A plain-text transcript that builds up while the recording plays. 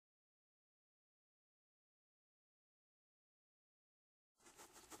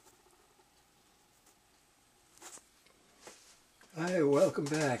Hi, welcome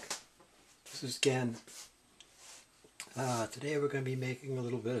back. This is Ken. Today we're going to be making a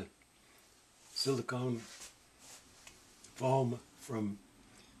little bit of silicone foam from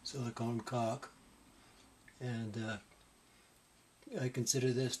silicone caulk, and I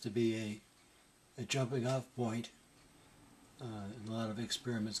consider this to be a jumping off point, and a lot of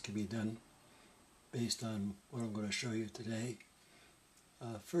experiments can be done based on what I'm going to show you today.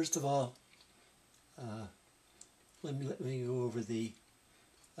 First of all, let me go over the,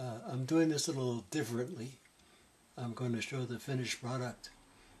 I'm doing this a little differently. I'm going to show the finished product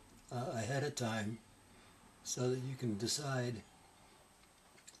ahead of time so that you can decide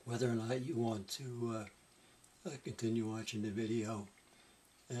whether or not you want to continue watching the video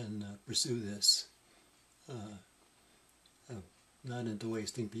and pursue this. I'm not into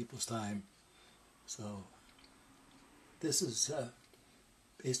wasting people's time. So this is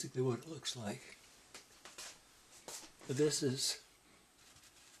basically what it looks like. This is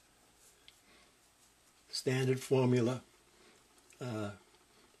standard formula,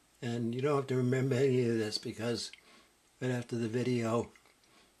 and you don't have to remember any of this because right after the video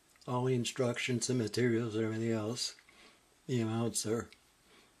all the instructions and materials and everything else, the amounts are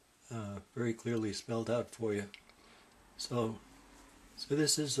very clearly spelled out for you. So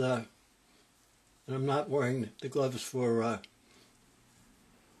this is, and I'm not wearing the gloves for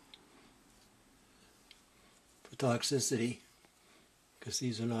toxicity, because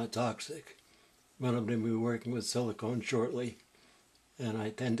these are not toxic. But I'm going to be working with silicone shortly, and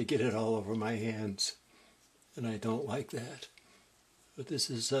I tend to get it all over my hands, and I don't like that. But this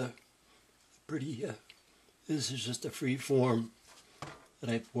is a pretty, this is just a free form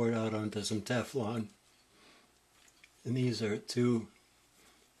that I poured out onto some Teflon. And these are two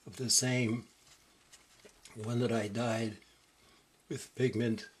of the same, one that I dyed with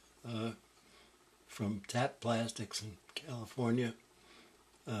pigment from Tap Plastics in California,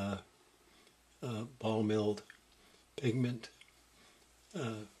 ball milled pigment,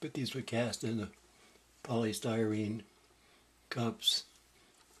 but these were cast in the polystyrene cups.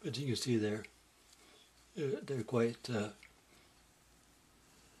 But you can see they're quite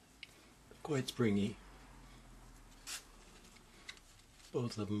springy.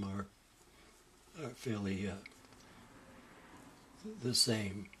 Both of them are fairly the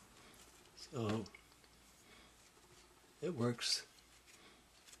same. So it works.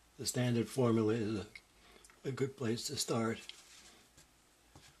 The standard formula is a good place to start.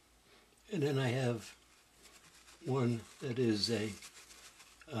 And then I have one that is a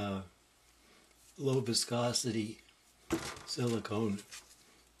low viscosity silicone,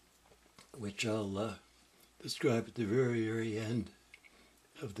 which I'll describe at the very end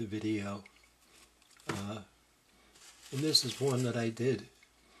of the video. And this is one that I did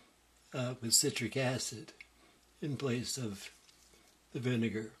with citric acid in place of the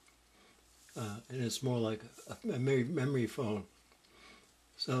vinegar, and it's more like a memory foam.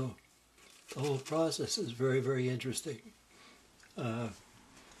 So the whole process is very interesting. The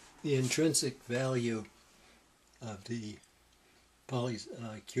intrinsic value of the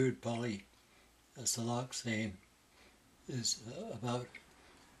cured polysiloxane is about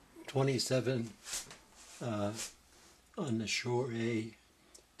 27 on the Shore A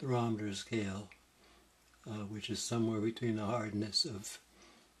thermometer scale, which is somewhere between the hardness of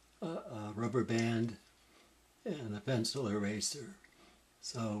a rubber band and a pencil eraser.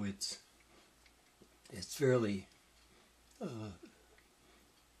 So it's fairly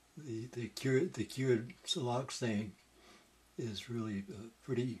the cured siloxane is really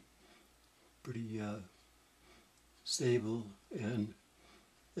pretty stable, and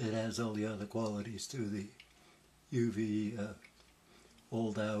it has all the other qualities too. The UV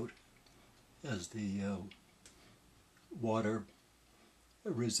hold out, as the water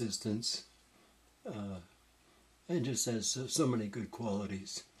resistance, and just has so many good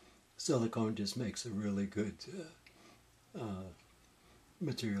qualities. Silicone just makes a really good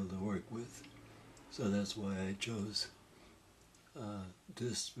material to work with. So that's why I chose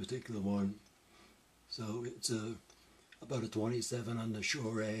this particular one. So it's about a 27 on the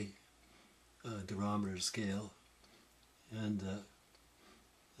Shore A thermometer scale, and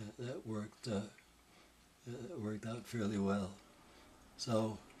that worked out fairly well.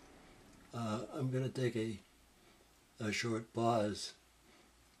 So I'm going to take a short pause,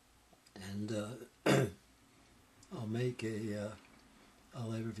 and I'll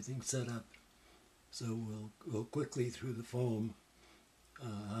have everything set up. So we'll go quickly through the foam,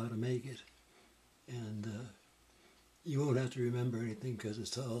 how to make it, and you won't have to remember anything because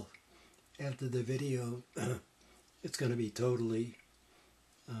it's all after the video. It's going to be totally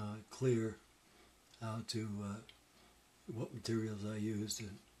clear how to what materials I used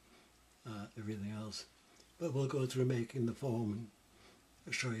and everything else. But we'll go through making the foam and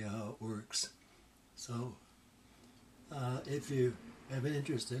I'll show you how it works. So if you have an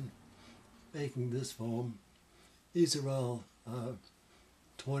interest in making this foam, these are all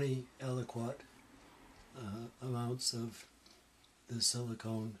 20 aliquot amounts of the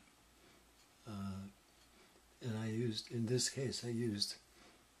silicone, and I used, in this case, I used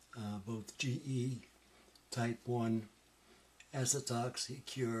both GE type 1 acetoxy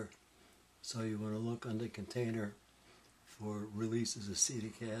cure, so you want to look on the container for releases of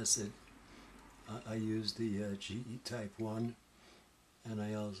acetic acid. I used the GE type 1, and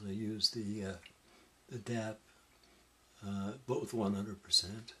I also used the DAP, both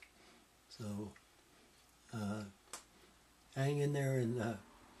 100%. So hang in there, and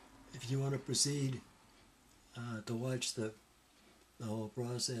if you want to proceed to watch the whole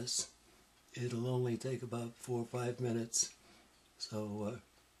process, it'll only take about 4 or 5 minutes. So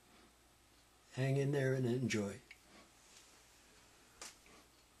hang in there and enjoy.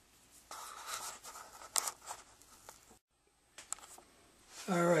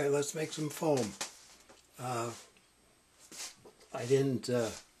 All right, let's make some foam. I didn't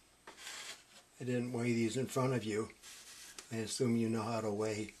weigh these in front of you. I assume you know how to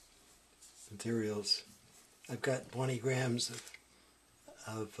weigh materials. I've got 20 grams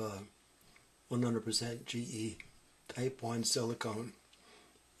of 100% GE type 1 silicone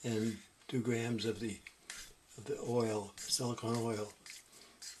and 2 grams of the oil, silicone oil.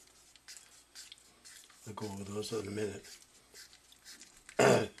 I'll go over those in a minute.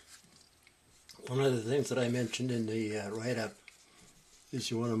 One of the things that I mentioned in the write-up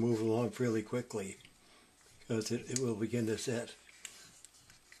is you want to move along fairly quickly, because it will begin to set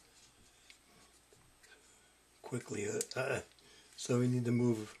quickly. So we need to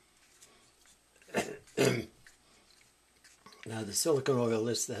move. Now the silicone oil,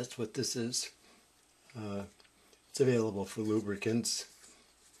 that's what this is. It's available for lubricants.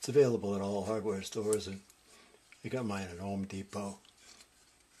 It's available at all hardware stores, and I got mine at Home Depot.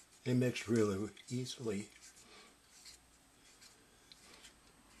 They mix really easily.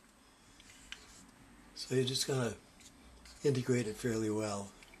 So you're just going to integrate it fairly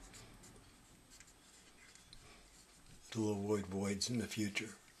well. It'll avoid voids in the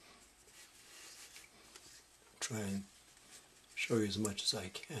future. Try and show you as much as I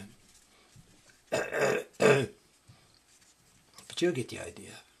can. But you'll get the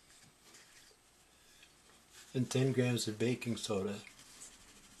idea. And 10 grams of baking soda.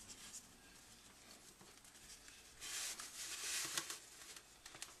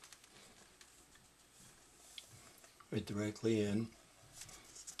 Right directly in.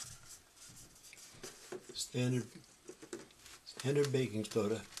 Standard baking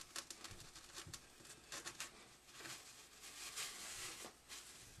soda.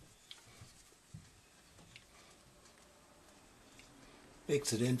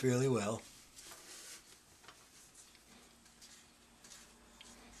 Mix it in fairly well.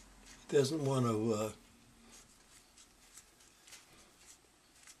 It doesn't want to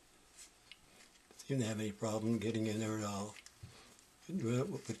seem to have any problem getting in there at all.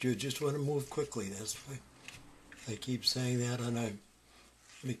 But you just want to move quickly. That's why I keep saying that, and I'm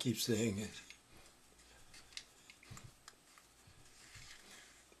going to keep saying it.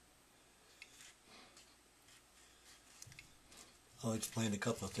 I'll explain a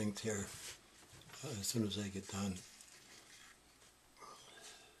couple of things here as soon as I get done.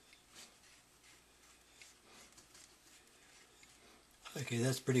 Okay,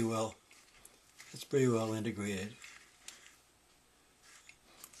 that's pretty well integrated.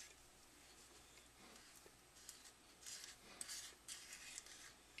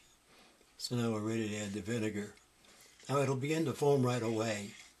 So now we're ready to add the vinegar. Now it'll begin to foam right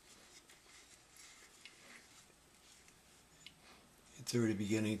away. It's already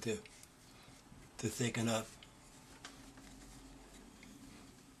beginning to thicken up.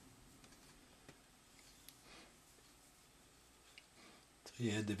 So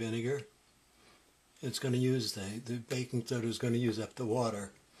you add the vinegar. It's going to use the baking soda is going to use up the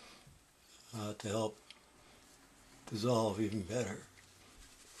water to help dissolve even better.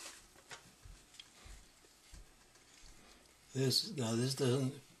 This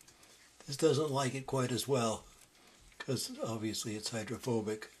doesn't like it quite as well, because obviously it's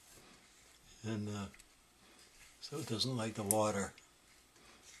hydrophobic, and so it doesn't like the water.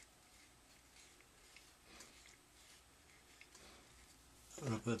 I'm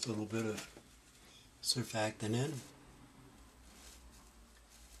going to put a little bit of surfactant in,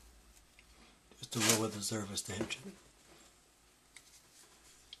 just to lower the surface tension.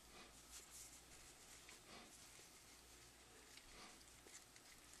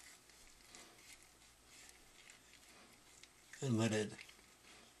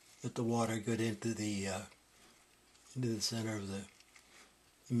 let the water get into the center of the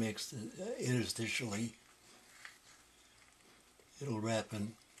mix interstitially. It'll wrap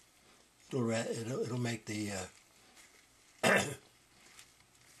and it'll make the the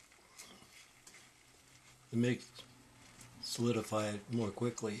mix solidify more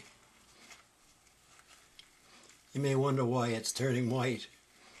quickly. You may wonder why it's turning white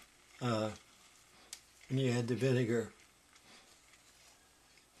when you add the vinegar.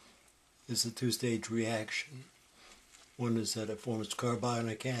 It's a two-stage reaction. One is that it forms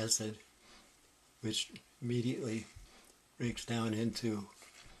carbonic acid, which immediately breaks down into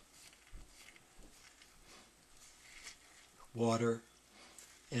water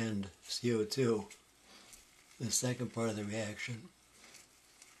and CO2. The second part of the reaction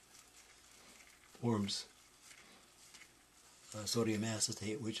forms sodium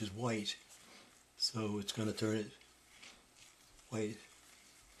acetate, which is white. So it's going to turn it white.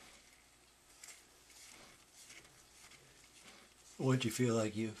 Once you feel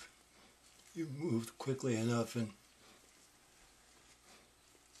like you've moved quickly enough, and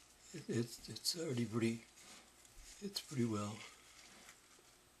it's already pretty well.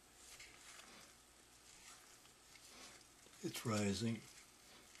 It's rising.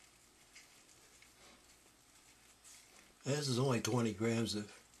 This is only 20 grams of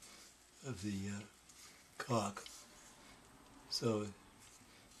the caulk, so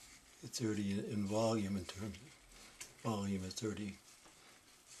it's already in volume. In terms of volume, it's already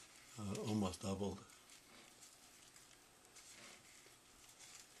almost doubled.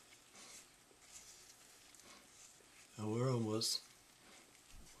 Now we're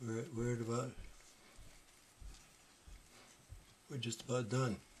just about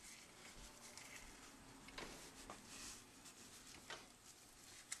done.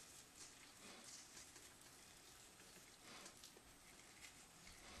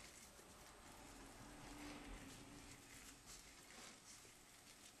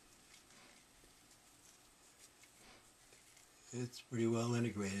 It's pretty well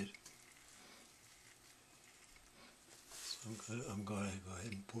integrated. So I'm going to go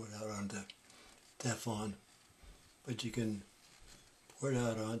ahead and pour it out onto Teflon, but you can pour it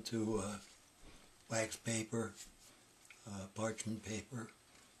out onto wax paper, parchment paper.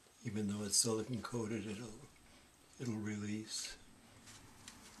 Even though it's silicone coated, it'll release.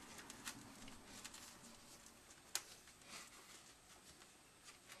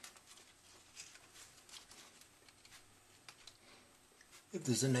 If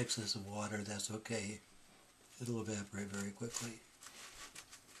there's an excess of water, that's okay. It'll evaporate very quickly.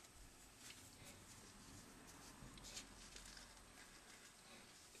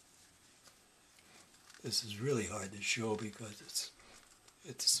 This is really hard to show because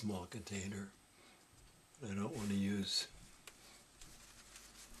it's a small container. I don't want to use.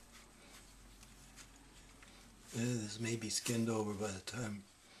 This may be skinned over by the time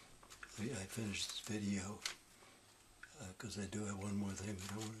I finish this video, because I do have one more thing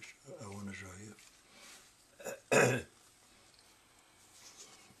that I want to show you.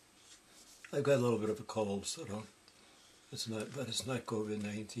 I've got a little bit of a cold, so it's not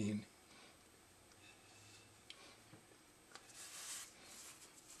COVID-19.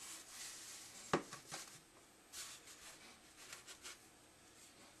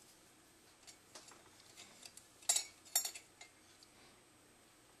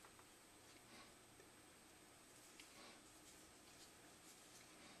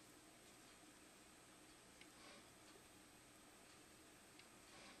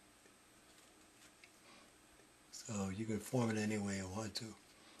 So you can form it any way you want to.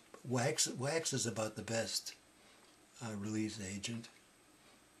 Wax is about the best release agent.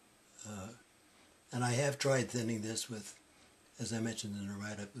 And I have tried thinning this with, as I mentioned in the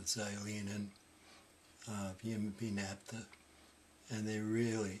write-up, with xylene and PMP naphtha, and they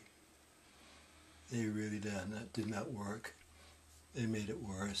really did not work. They made it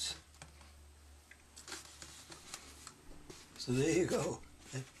worse. So there you go.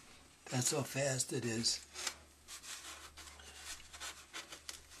 That's how fast it is.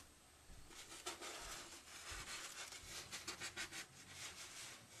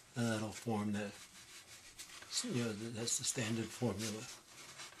 And that'll form that, that's the standard formula.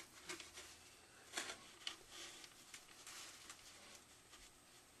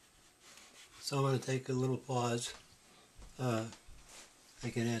 So I'm going to take a little pause. I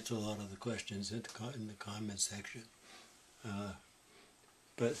can answer a lot of the questions in the comment section.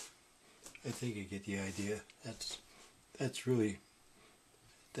 But I think you get the idea.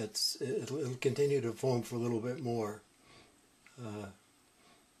 It'll continue to form for a little bit more.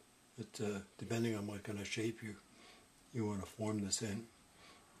 But depending on what kind of shape you want to form this in,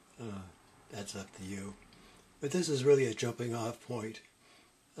 that's up to you. But this is really a jumping off point.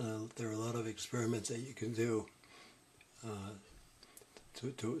 There are a lot of experiments that you can do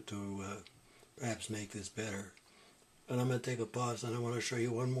to perhaps make this better. But I'm going to take a pause, and I want to show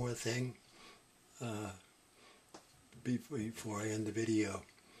you one more thing before I end the video.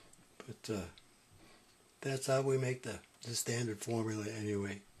 But that's how we make the standard formula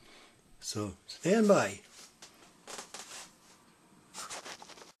anyway. So stand by.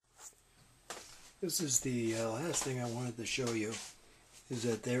 This is the last thing I wanted to show you, is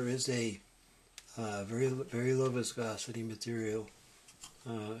that there is a very low viscosity material.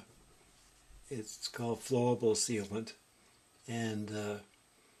 It's called flowable sealant, and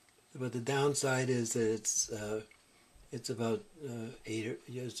but the downside is that it's about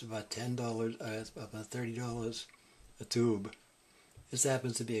it's about $10, it's about $30 a tube. This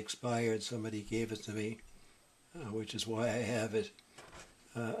happens to be expired. Somebody gave it to me, which is why I have it.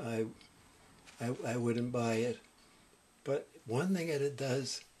 I wouldn't buy it, but one thing that it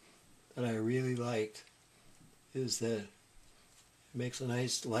does that I really liked is that it makes a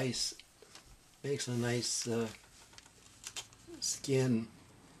nice lice, makes a nice skin,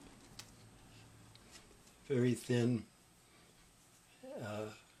 very thin,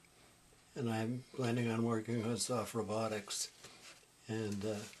 and I'm planning on working on soft robotics, and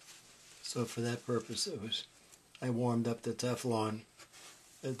so for that purpose I warmed up the Teflon.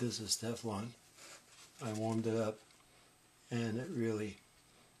 This is Teflon. I warmed it up, and it really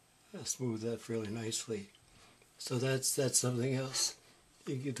smoothed up really nicely. So that's something else.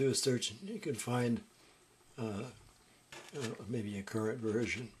 You can do a search, and you can find maybe a current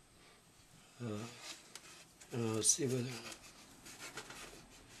version. Let's see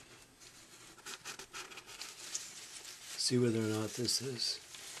whether or not this has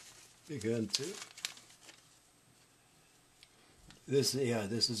begun to. This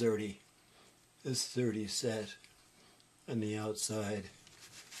is already set on the outside,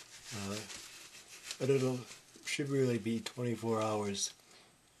 but should really be 24 hours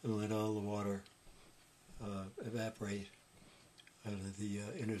and let all the water evaporate out of the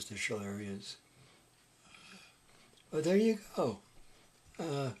interstitial areas. But there you go.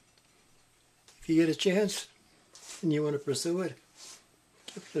 If you get a chance and you want to pursue it,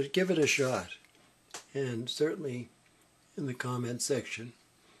 give it a shot, and certainly in the comment section.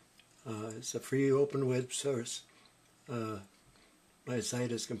 It's a free open web source. My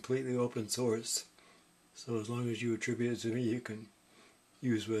site is completely open source, so as long as you attribute it to me, you can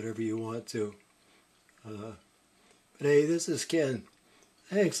use whatever you want to. But hey, this is Ken.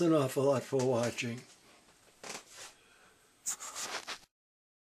 Thanks an awful lot for watching.